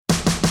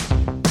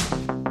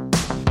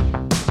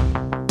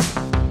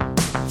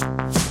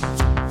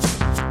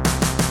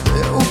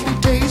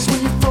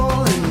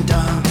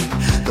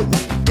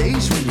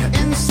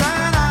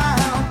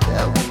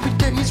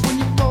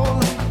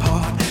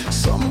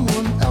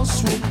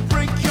else will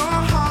break your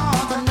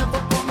heart. I'm never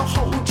gonna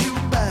hold you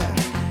back.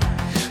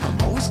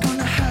 I'm always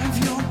gonna have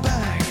your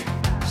back.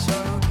 So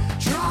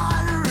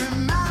try to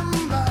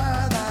remember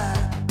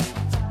that.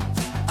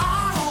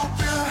 I hope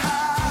you're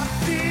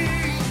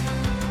happy.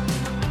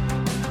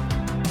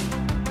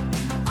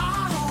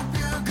 I hope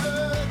you're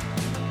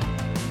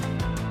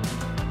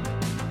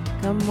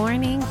good. Good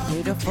morning,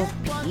 beautiful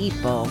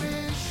people.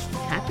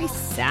 Happy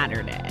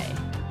Saturday.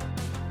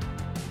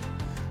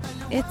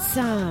 It's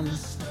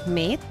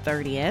May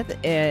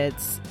 30th.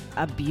 It's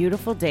a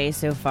beautiful day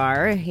so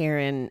far here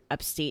in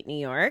upstate New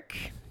York.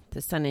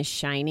 The sun is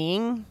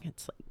shining.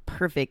 It's like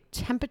perfect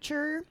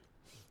temperature.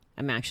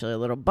 I'm actually a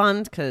little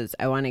bummed because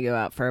I want to go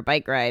out for a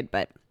bike ride,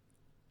 but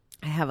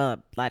I have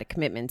a lot of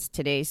commitments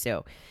today,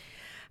 so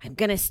I'm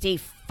going to stay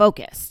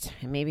focused.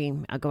 And maybe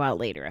I'll go out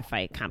later if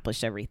I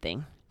accomplish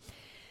everything.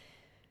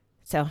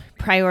 So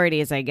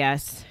priorities, I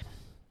guess.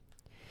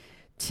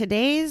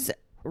 Today's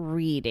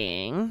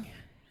reading,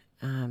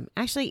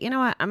 actually, you know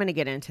what? I'm going to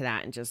get into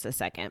that in just a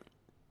second.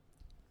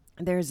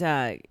 There's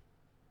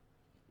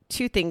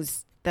two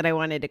things that I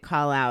wanted to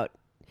call out.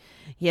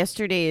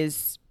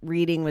 Yesterday's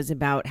reading was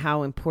about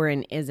how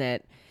important is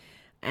it,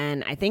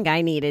 and I think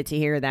I needed to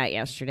hear that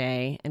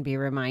yesterday and be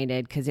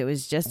reminded because it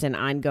was just an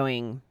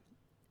ongoing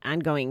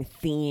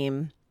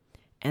theme,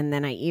 and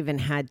then I even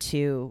had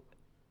to.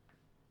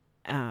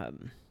 I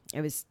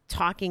was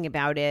talking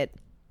about it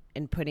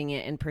and putting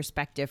it in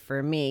perspective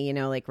for me, you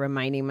know, like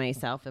reminding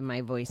myself of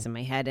my voice in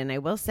my head. And I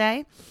will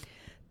say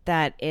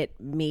that it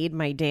made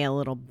my day a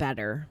little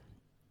better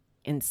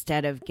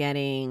instead of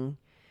giving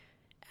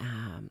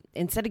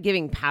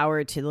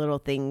power to little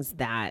things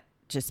that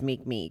just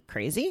make me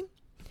crazy.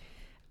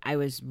 I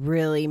was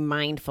really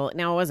mindful.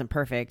 Now, it wasn't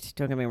perfect.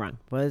 Don't get me wrong.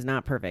 It was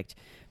not perfect.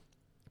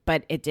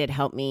 But it did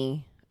help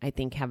me, I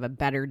think, have a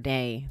better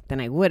day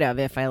than I would have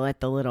if I let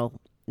the little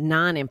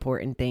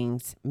non-important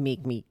things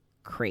make me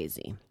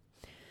crazy.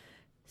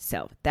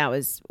 So that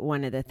was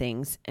one of the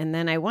things. And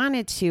then I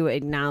wanted to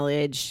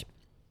acknowledge,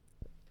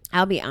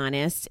 I'll be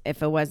honest,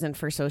 if it wasn't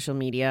for social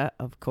media,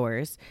 of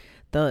course,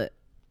 the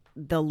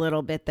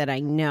little bit that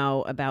I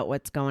know about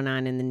what's going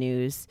on in the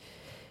news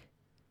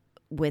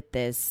with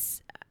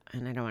this,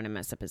 and I don't want to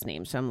mess up his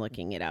name, so I'm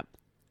looking it up.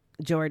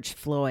 George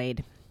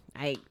Floyd.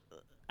 I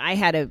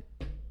had to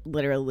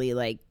literally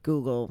like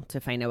Google to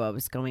find out what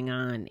was going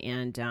on,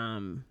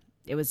 and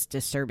it was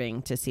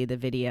disturbing to see the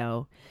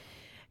video.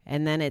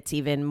 And then it's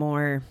even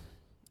more,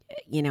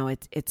 you know,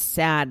 it's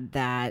sad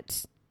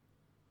that,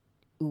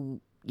 you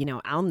know,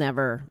 I'll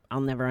never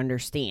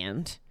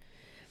understand.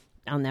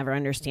 I'll never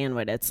understand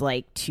what it's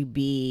like to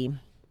be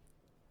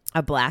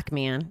a black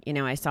man. You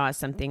know, I saw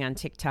something on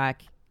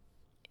TikTok.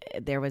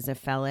 There was a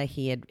fella,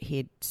 he had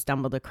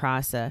stumbled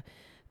across a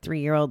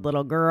 3-year-old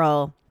little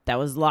girl that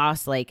was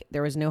lost. Like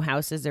there was no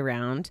houses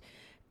around,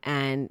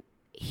 and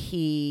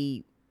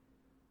he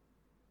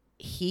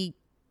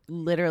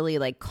literally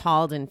like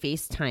called and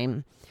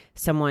FaceTime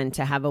someone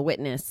to have a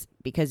witness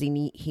because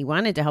he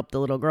wanted to help the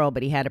little girl,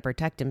 but he had to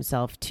protect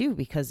himself too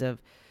because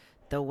of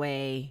the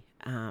way,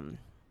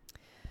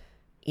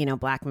 you know,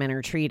 black men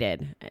are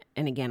treated.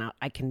 And again,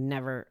 I can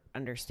never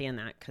understand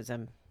that because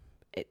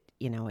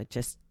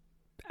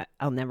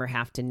I'll never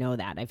have to know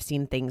that. I've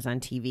seen things on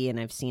TV and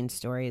I've seen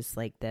stories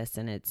like this,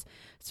 and it's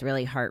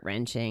really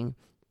heart-wrenching.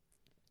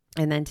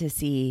 And then to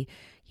see,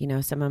 you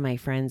know, some of my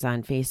friends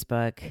on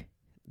Facebook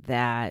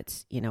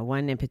that, you know,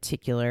 one in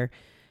particular,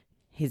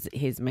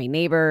 he's my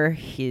neighbor,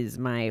 he's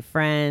my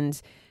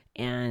friend,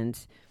 and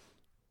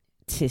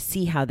to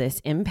see how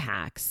this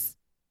impacts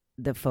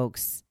the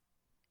folks,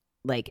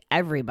 like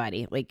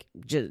everybody, like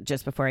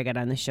just before I got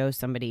on the show,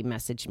 somebody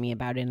messaged me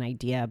about an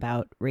idea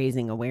about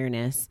raising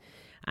awareness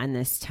on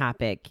this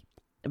topic,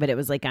 but it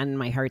was like on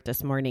my heart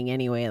this morning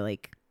anyway,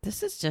 like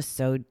this is just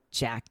so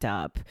jacked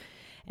up.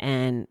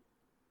 And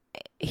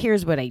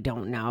here's what I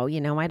don't know, you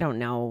know, I don't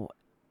know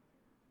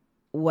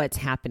what's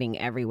happening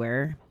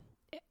everywhere.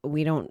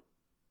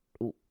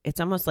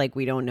 It's almost like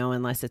we don't know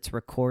unless it's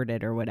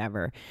recorded or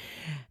whatever.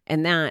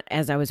 And that,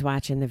 as I was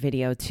watching the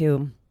video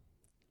too,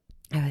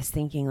 I was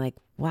thinking like,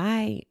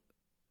 why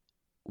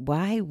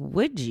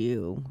would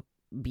you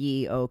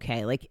be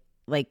okay?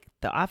 Like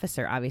the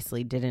officer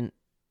obviously didn't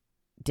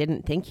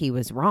think he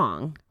was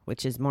wrong,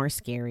 which is more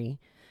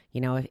scary.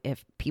 You know,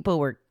 if people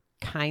were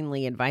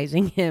kindly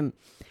advising him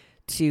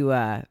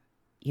to,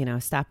 you know,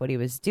 stop what he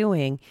was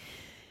doing.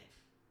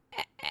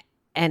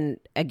 And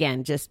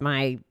again, just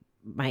my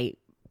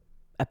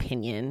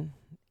opinion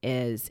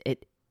is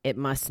it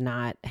must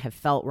not have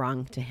felt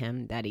wrong to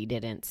him that he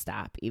didn't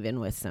stop, even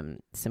with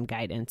some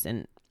guidance.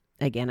 And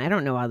again, I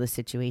don't know all the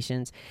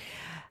situations.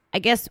 I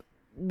guess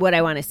what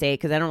I want to say,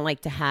 because I don't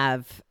like to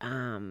have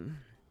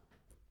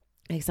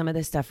like some of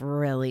this stuff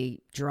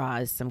really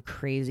draws some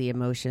crazy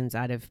emotions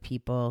out of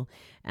people,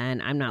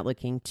 and I'm not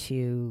looking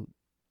to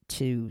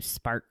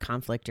spark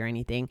conflict or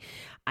anything.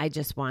 I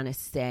just want to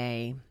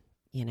say,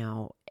 you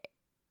know,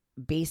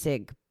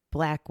 basic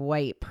black,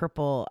 white,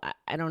 purple,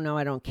 I don't know,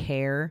 I don't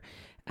care.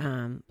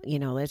 You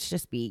know, let's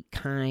just be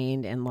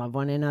kind and love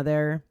one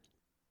another.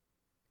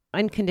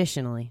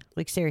 unconditionally,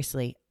 like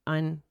seriously,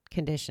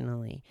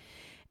 unconditionally.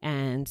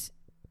 And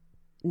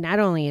not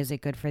only is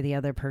it good for the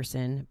other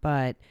person,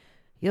 but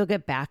you'll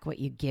get back what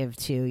you give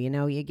to.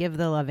 You give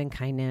the love and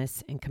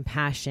kindness and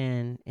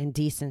compassion and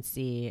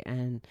decency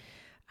and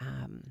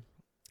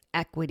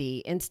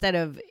equity instead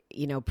of,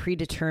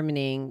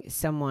 predetermining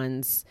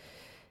someone's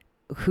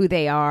who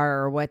they are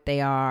or what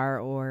they are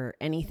or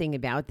anything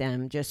about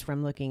them just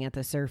from looking at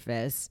the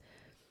surface.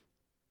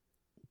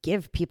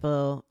 Give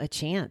people a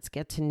chance.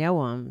 Get to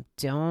know them.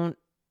 Don't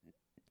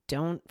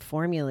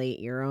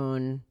formulate your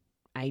own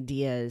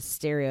ideas,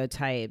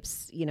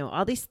 stereotypes,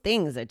 all these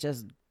things that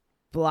just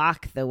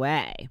block the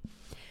way.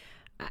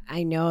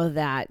 I know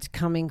that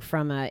coming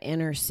from an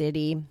inner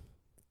city,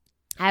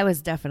 I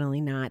was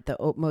definitely not the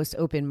most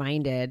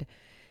open-minded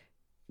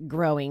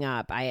growing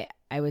up. I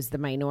was the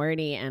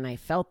minority and I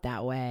felt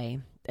that way.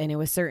 And it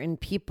was certain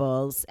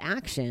people's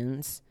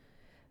actions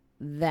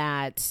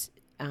that,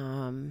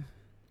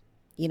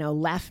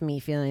 left me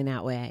feeling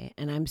that way.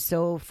 And I'm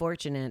so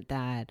fortunate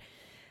that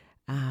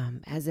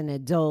as an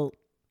adult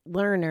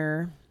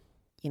learner,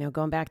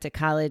 going back to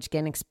college,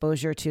 getting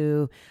exposure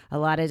to a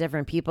lot of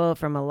different people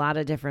from a lot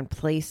of different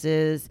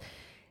places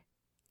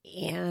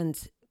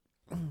and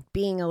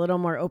being a little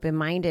more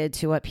open-minded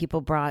to what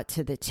people brought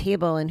to the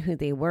table and who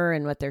they were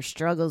and what their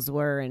struggles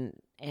were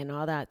and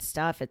all that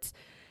stuff.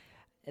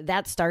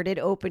 That started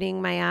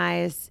opening my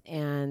eyes,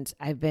 and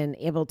I've been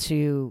able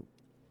to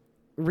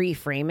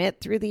reframe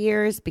it through the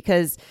years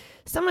because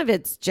some of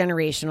it's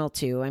generational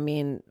too. I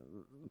mean,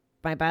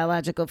 my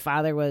biological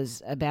father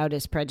was about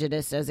as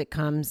prejudiced as it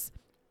comes.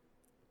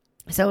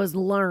 So it was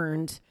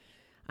learned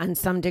on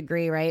some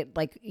degree, right?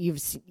 Like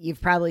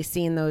you've probably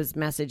seen those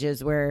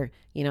messages where,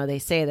 they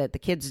say that the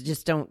kids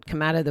just don't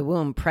come out of the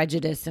womb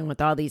prejudiced and with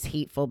all these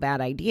hateful,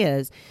 bad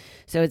ideas.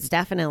 So it's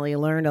definitely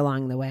learned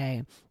along the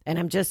way. And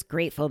I'm just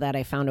grateful that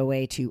I found a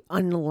way to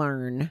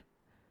unlearn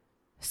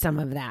some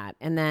of that.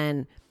 And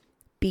then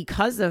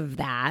because of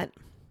that,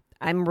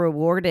 I'm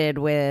rewarded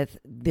with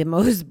the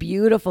most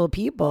beautiful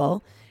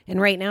people. And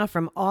right now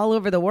from all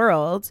over the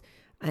world,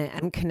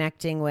 I'm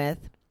connecting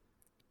with.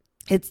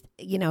 It's,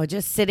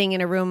 just sitting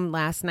in a room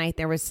last night,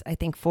 there was, I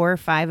think, 4 or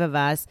 5 of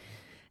us,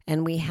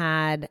 and we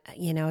had,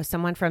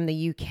 someone from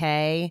the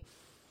UK,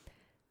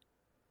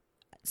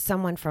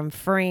 someone from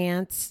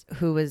France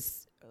who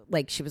was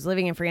she was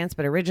living in France,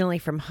 but originally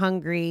from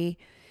Hungary.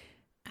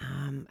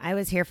 I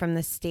was here from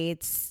the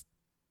States,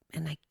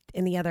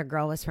 and the other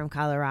girl was from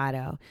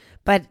Colorado.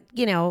 But,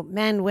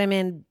 men,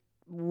 women,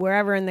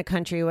 wherever in the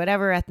country,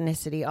 whatever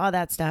ethnicity, all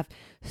that stuff,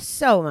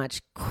 so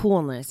much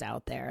coolness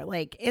out there.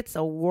 It's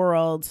a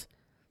world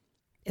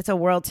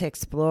to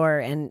explore,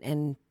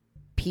 and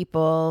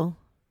people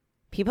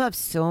have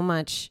so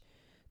much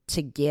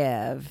to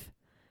give.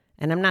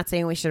 And I'm not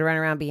saying we should run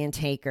around being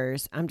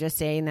takers. I'm just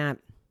saying that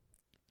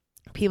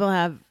people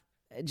have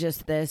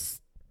just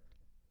this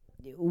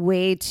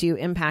way to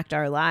impact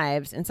our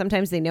lives, and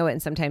sometimes they know it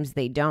and sometimes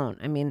they don't.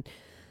 I mean,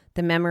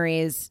 the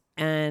memories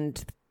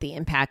and the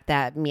impact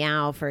that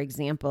Meow, for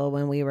example,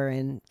 when we were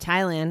in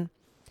Thailand,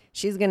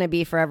 she's going to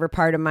be forever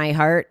part of my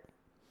heart.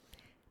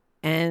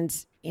 And,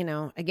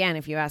 again,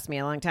 if you asked me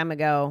a long time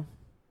ago,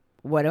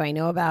 what do I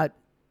know about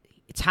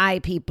Thai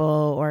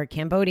people or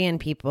Cambodian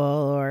people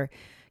or,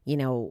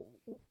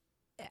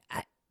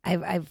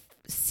 I've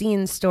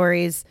seen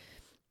stories,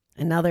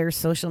 another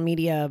social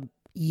media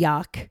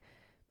yuck.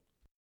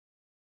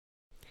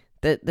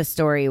 The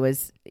story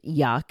was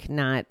yuck,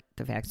 not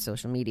the fact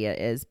social media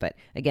is, but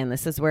again,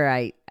 this is where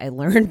I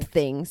learned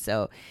things.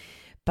 So,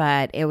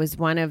 but it was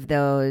one of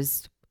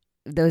those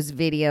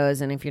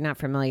videos. And if you're not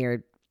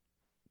familiar,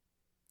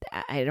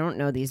 I don't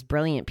know these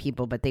brilliant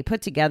people, but they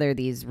put together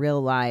these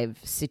real live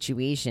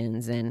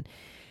situations. And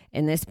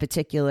in this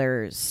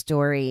particular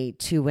story,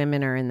 2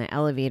 women are in the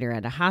elevator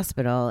at a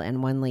hospital,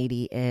 and one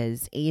lady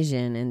is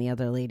Asian and the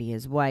other lady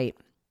is white.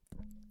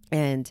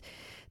 And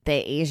the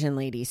Asian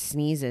lady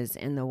sneezes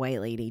and the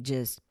white lady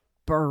just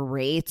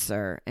berates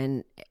her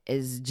and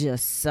is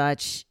just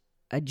such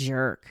a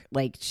jerk,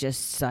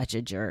 just such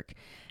a jerk.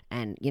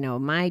 And,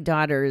 my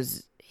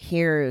daughter's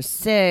here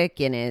sick,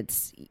 and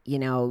it's,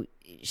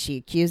 she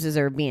accuses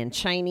her of being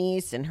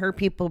Chinese and her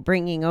people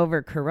bringing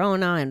over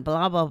corona and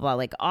blah, blah,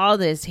 blah, all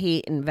this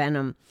hate and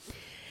venom.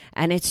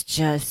 And it's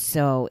just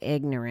so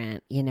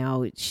ignorant.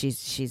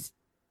 She's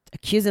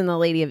accusing the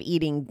lady of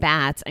eating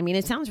bats. I mean,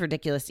 it sounds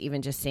ridiculous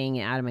even just saying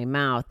it out of my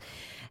mouth.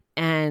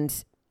 And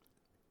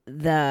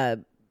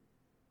the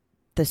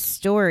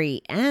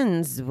story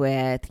ends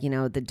with,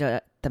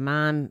 the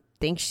mom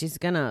thinks she's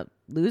going to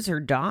lose her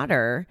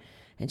daughter,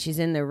 and she's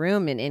in the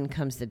room, and in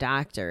comes the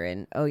doctor.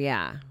 And, oh,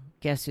 yeah,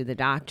 guess who the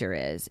doctor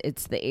is?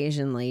 It's the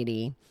Asian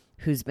lady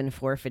who's been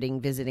forfeiting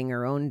visiting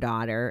her own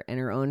daughter and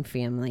her own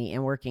family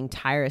and working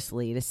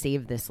tirelessly to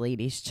save this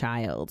lady's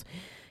child.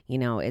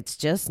 It's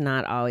just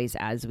not always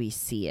as we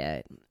see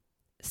it.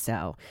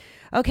 So,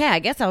 okay, I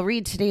guess I'll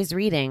read today's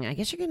reading. I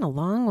guess you're getting a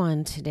long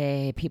one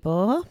today,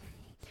 people.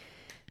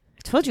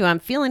 I told you I'm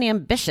feeling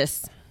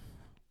ambitious.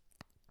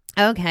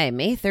 Okay,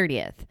 May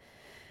 30th.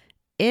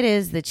 It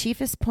is the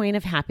chiefest point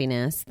of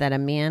happiness that a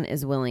man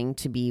is willing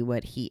to be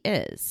what he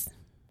is,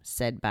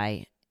 said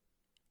by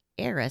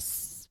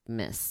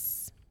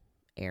Erasmus.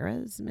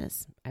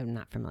 Erasmus? I'm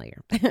not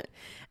familiar.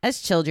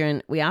 As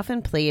children, we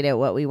often played at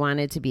what we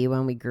wanted to be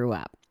when we grew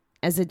up.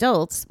 As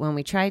adults, when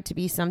we tried to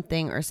be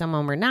something or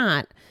someone we're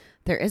not,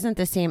 there isn't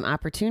the same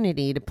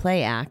opportunity to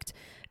play act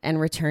and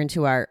return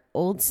to our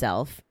old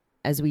self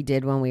as we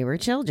did when we were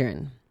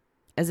children.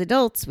 As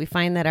adults, we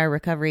find that our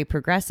recovery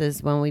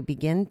progresses when we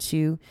begin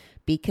to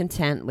be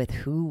content with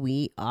who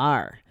we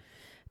are.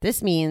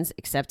 This means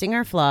accepting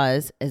our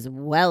flaws as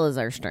well as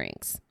our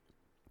strengths.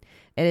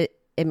 It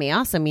may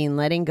also mean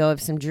letting go of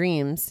some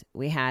dreams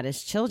we had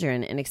as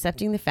children and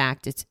accepting the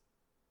fact it's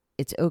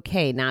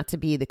okay not to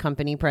be the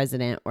company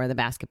president or the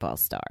basketball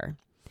star.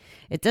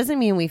 It doesn't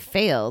mean we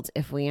failed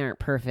if we aren't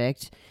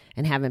perfect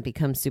and haven't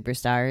become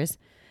superstars.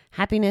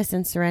 Happiness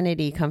and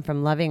serenity come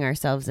from loving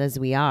ourselves as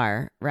we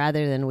are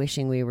rather than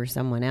wishing we were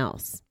someone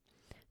else.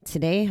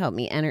 Today help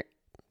me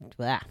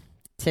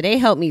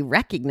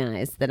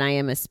recognize that I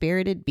am a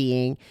spirited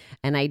being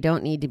and I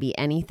don't need to be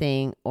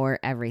anything or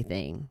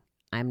everything.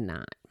 I'm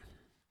not.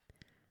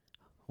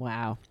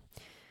 Wow.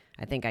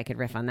 I think I could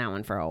riff on that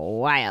one for a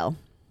while.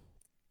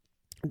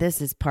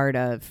 This is part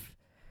of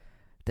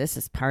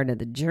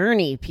the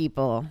journey,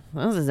 people.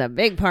 This is a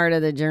big part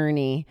of the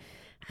journey.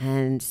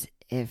 And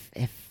if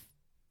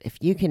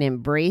you can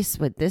embrace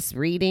what this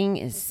reading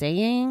is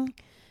saying,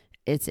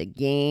 it's a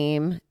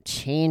game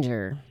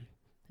changer.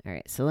 All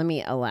right, so let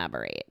me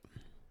elaborate.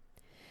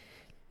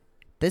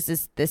 This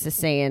is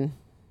saying,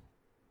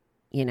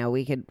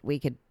 we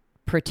could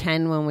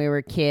pretend when we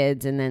were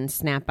kids and then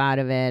snap out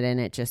of it, and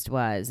it just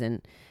was.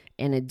 And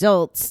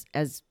adults,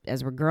 as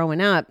we're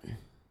growing up,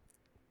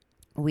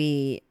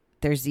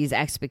 there's these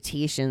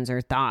expectations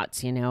or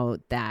thoughts,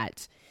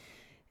 that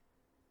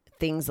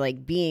things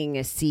like being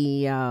a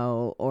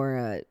CEO or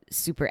a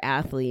super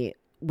athlete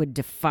would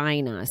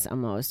define us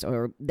almost,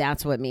 or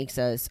that's what makes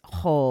us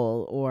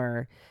whole,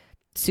 or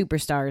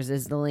superstars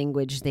is the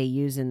language they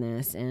use in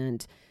this.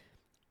 And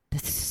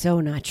that's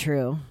so not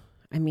true.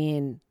 I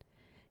mean,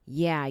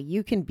 yeah,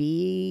 you can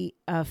be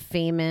a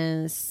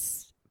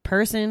famous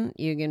person,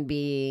 you can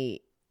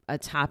be a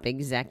top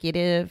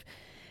executive,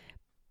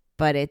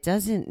 but it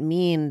doesn't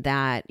mean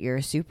that you're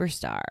a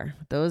superstar.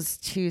 Those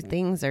two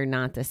things are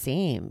not the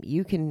same.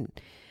 You can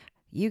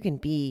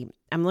be,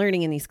 I'm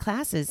learning in these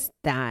classes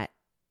that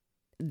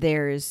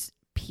there's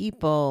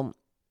people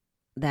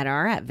that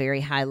are at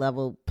very high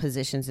level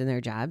positions in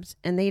their jobs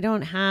and they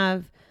don't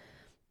have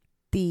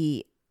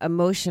the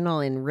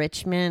emotional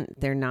enrichment.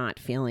 They're not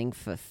feeling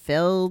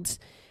fulfilled.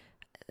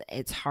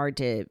 It's hard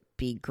to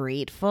be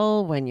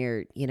grateful when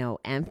you're,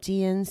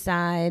 empty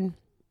inside.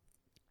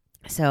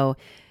 So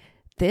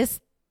there's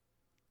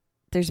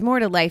more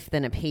to life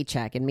than a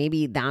paycheck. And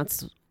maybe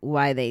that's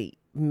why they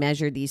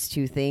measure these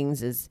two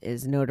things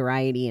is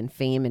notoriety and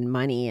fame and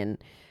money. And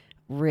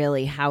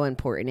really, how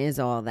important is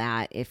all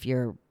that if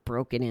you're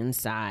broken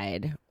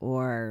inside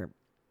or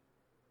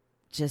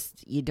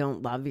just you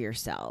don't love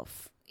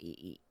yourself?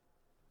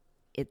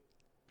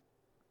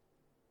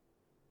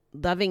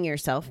 Loving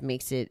yourself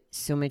makes it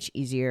so much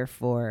easier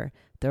for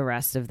the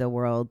rest of the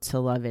world to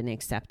love and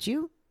accept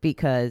you,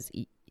 because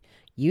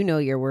you know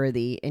you're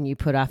worthy and you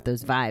put off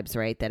those vibes,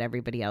 right? That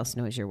everybody else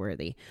knows you're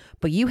worthy,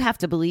 but you have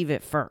to believe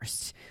it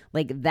first.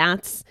 Like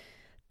that's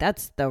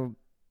the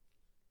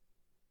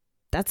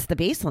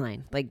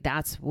baseline. Like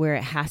that's where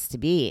it has to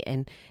be.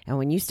 And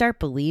when you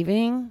start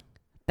believing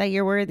that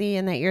you're worthy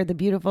and that you're the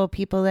beautiful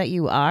people that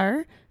you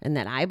are, and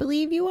that I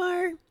believe you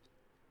are,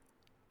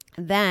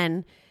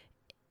 then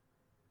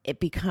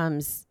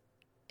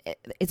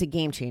it's a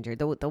game changer.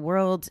 The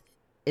world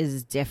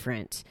is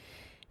different.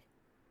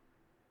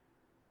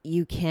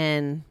 You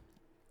can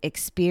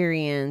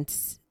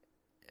experience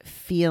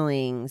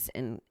feelings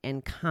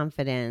and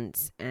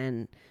confidence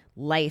and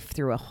life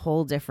through a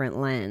whole different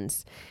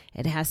lens.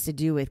 It has to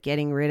do with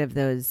getting rid of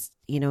those,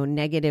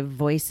 negative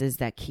voices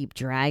that keep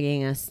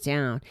dragging us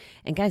down.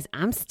 And guys,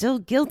 I'm still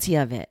guilty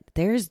of it.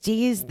 There's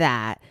days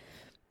that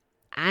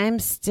I'm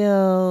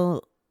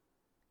still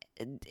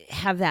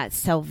have that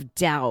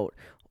self-doubt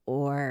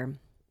or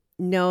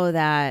know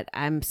that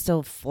I'm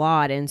still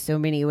flawed in so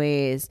many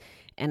ways.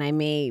 And I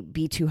may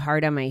be too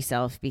hard on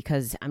myself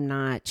because I'm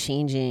not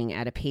changing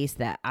at a pace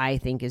that I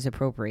think is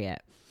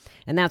appropriate.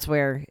 And that's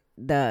where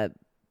the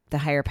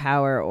higher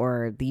power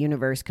or the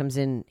universe comes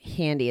in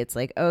handy. It's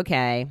like,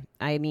 okay,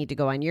 I need to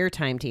go on your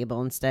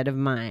timetable instead of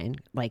mine.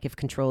 Like if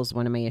control is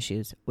one of my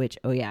issues, which,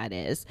 oh yeah, it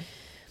is.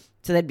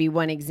 So that'd be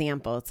one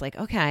example. It's like,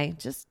 okay,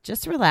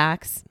 just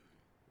relax.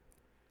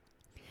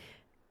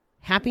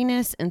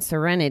 Happiness and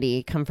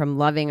serenity come from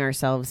loving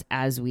ourselves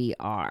as we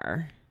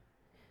are.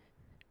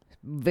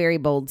 Very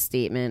bold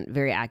statement,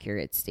 very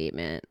accurate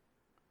statement.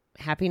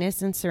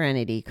 Happiness and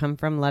serenity come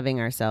from loving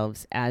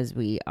ourselves as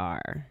we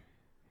are.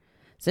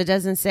 So it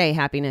doesn't say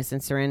happiness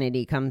and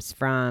serenity comes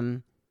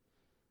from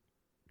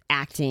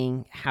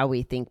acting how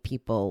we think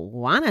people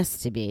want us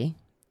to be.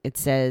 It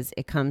says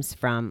it comes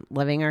from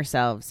loving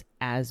ourselves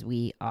as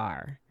we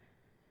are.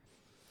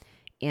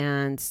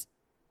 And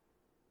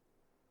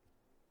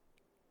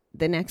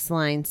the next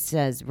line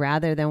says,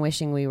 rather than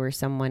wishing we were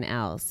someone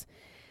else.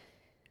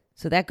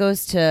 So that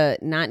goes to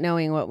not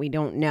knowing what we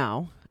don't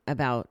know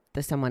about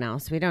the someone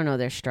else. We don't know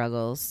their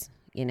struggles.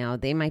 You know,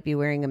 they might be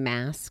wearing a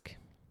mask.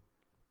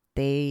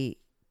 They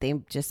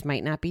just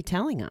might not be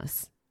telling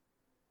us.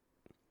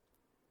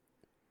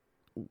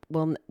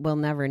 We'll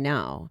never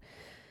know.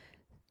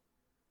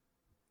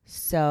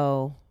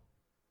 So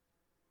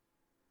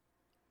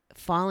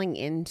falling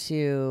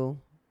into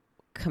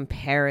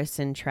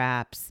comparison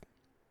traps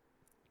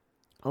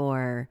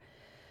or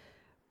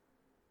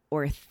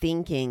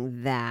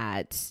thinking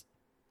that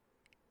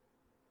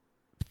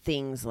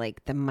things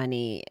like the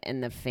money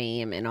and the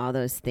fame and all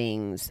those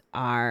things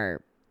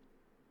are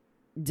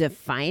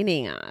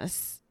defining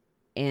us,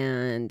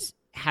 and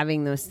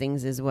having those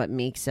things is what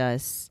makes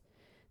us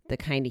the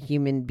kind of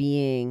human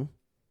being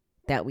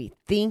that we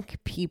think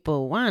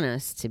people want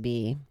us to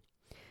be,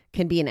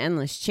 can be an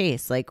endless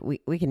chase. Like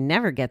we can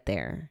never get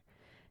there.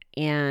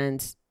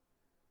 And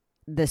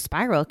the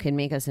spiral can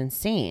make us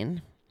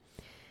insane.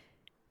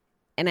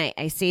 And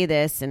I say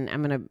this, and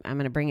I'm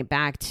gonna bring it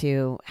back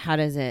to how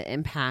does it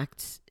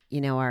impact,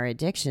 our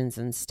addictions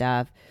and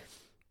stuff.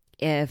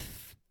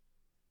 If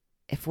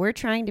we're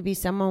trying to be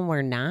someone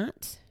we're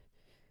not,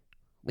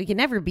 we can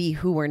never be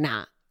who we're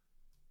not,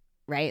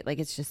 right? Like,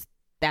 it's just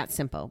that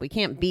simple. We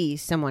can't be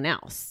someone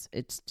else.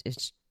 It's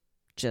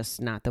just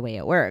not the way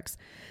it works.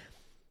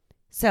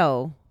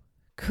 So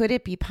could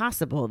it be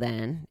possible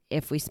then,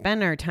 if we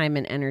spend our time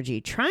and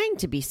energy trying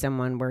to be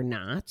someone we're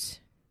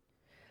not,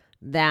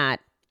 that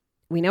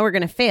we know we're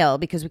going to fail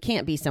because we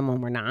can't be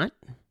someone we're not?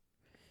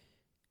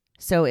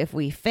 So if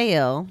we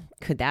fail,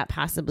 could that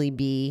possibly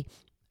be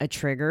a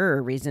trigger or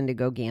a reason to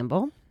go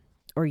gamble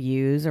or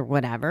use or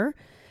whatever?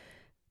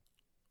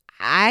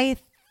 I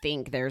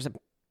think there's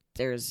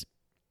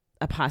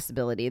a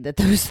possibility that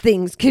those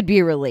things could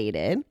be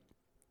related.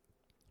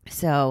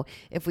 So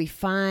if we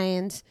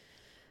find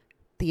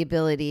the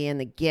ability and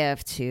the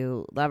gift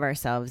to love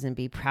ourselves and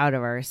be proud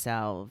of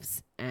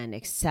ourselves and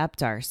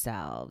accept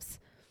ourselves,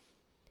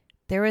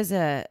 there was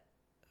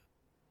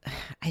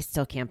I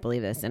still can't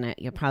believe this, and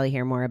you'll probably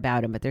hear more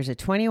about him, but there's a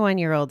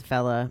 21-year-old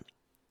fella.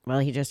 Well,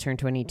 he just turned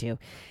 22,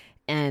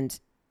 and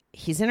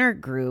he's in our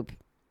group,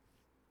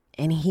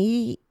 and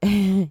he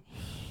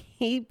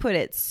put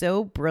it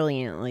so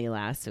brilliantly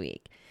last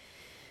week.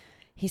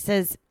 He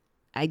says,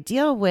 I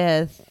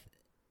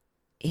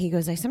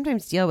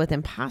sometimes deal with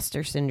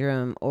imposter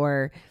syndrome,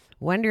 or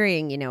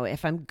wondering,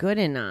 if I'm good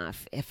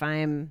enough, if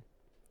my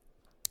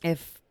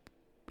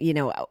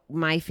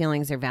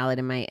feelings are valid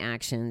in my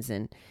actions.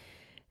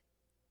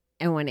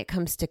 And when it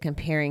comes to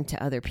comparing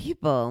to other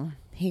people,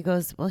 he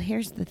goes, well,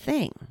 here's the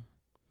thing.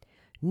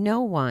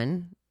 No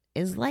one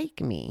is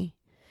like me.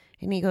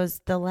 And he goes,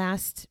 the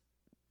last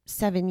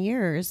 7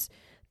 years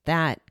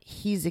that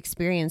he's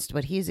experienced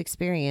what he's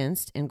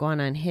experienced and gone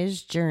on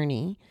his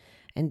journey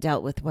and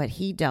dealt with what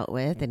he dealt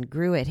with and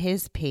grew at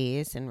his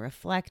pace and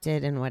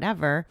reflected and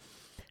whatever,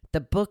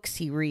 the books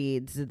he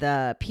reads,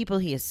 the people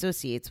he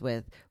associates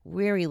with,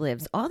 where he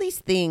lives, all these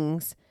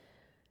things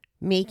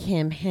make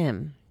him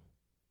him.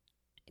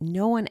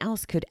 No one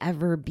else could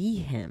ever be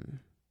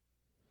him.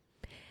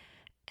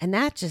 And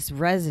that just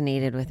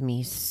resonated with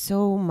me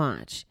so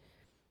much.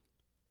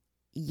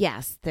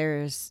 Yes,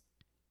 there's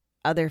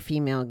other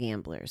female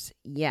gamblers.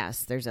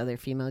 Yes, there's other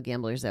female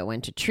gamblers that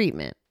went to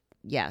treatment.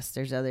 Yes,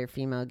 there's other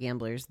female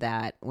gamblers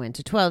that went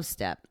to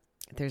 12-step.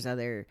 There's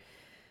other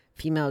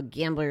female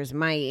gamblers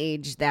my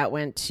age that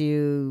went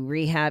to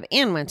rehab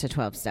and went to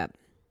 12-step.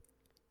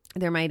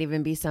 There might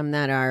even be some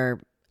that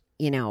are,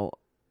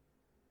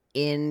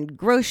 in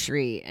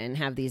grocery and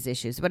have these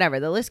issues, whatever.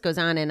 The list goes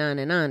on and on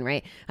and on,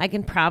 right? I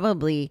can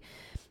probably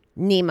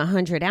name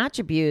 100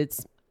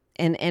 attributes,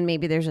 and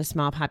maybe there's a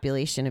small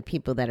population of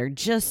people that are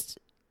just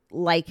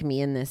like me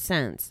in this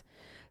sense.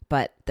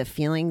 But the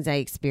feelings I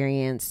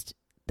experienced,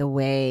 the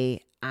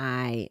way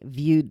I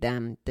viewed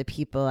them, the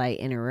people I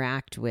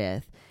interact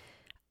with,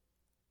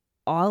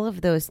 all of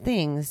those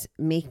things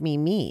make me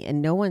me,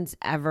 and no one's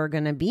ever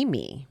going to be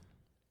me.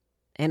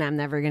 And I'm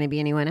never going to be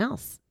anyone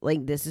else.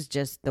 Like, this is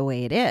just the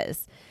way it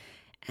is.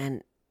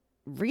 And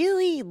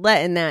really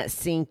letting that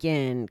sink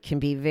in can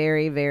be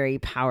very, very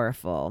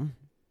powerful.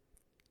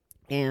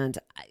 And,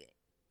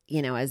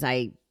 as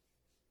I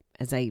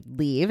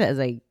leave, as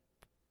I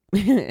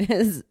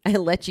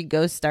let you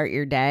go start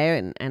your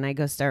day and I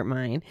go start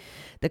mine,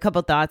 the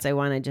couple thoughts I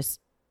want to just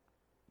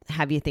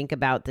have you think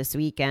about this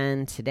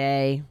weekend,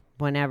 today,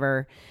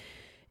 whenever,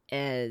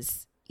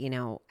 is,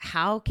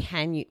 how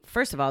can you,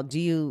 first of all, do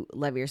you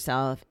love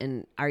yourself,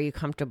 and are you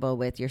comfortable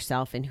with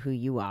yourself and who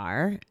you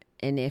are?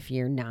 And if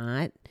you're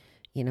not,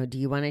 do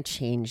you want to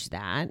change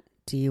that?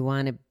 Do you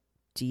want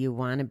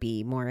to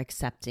be more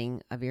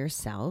accepting of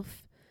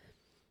yourself?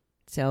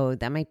 So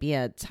that might be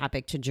a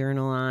topic to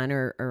journal on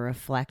or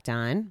reflect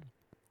on.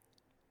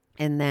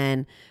 And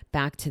then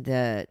back to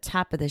the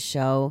top of the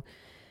show,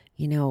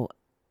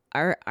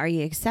 Are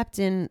you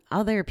accepting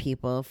other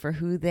people for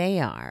who they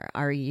are?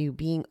 Are you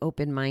being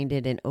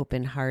open-minded and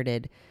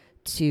open-hearted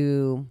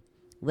to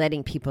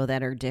letting people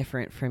that are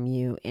different from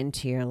you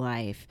into your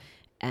life?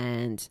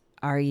 And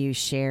are you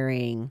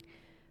sharing,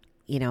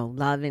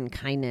 love and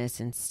kindness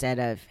instead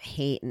of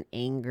hate and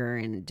anger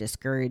and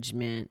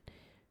discouragement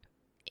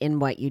in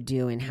what you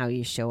do and how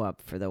you show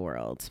up for the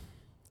world?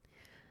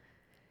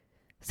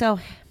 So,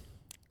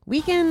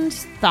 weekend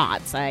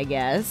thoughts, I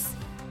guess.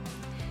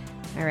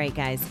 All right,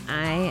 guys,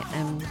 I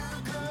am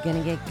going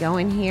to get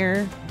going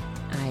here.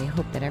 I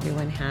hope that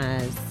everyone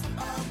has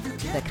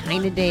the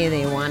kind of day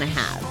they want to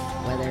have,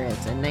 whether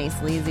it's a nice,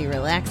 lazy,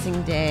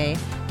 relaxing day,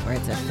 or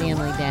it's a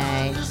family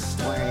day,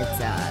 or it's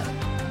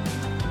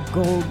a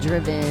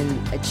goal-driven,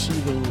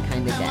 achieving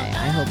kind of day.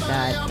 I hope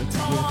that it's a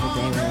beautiful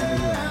day wherever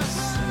you are.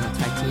 And I'll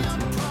talk to you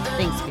soon.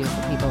 Thanks,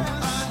 beautiful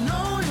people.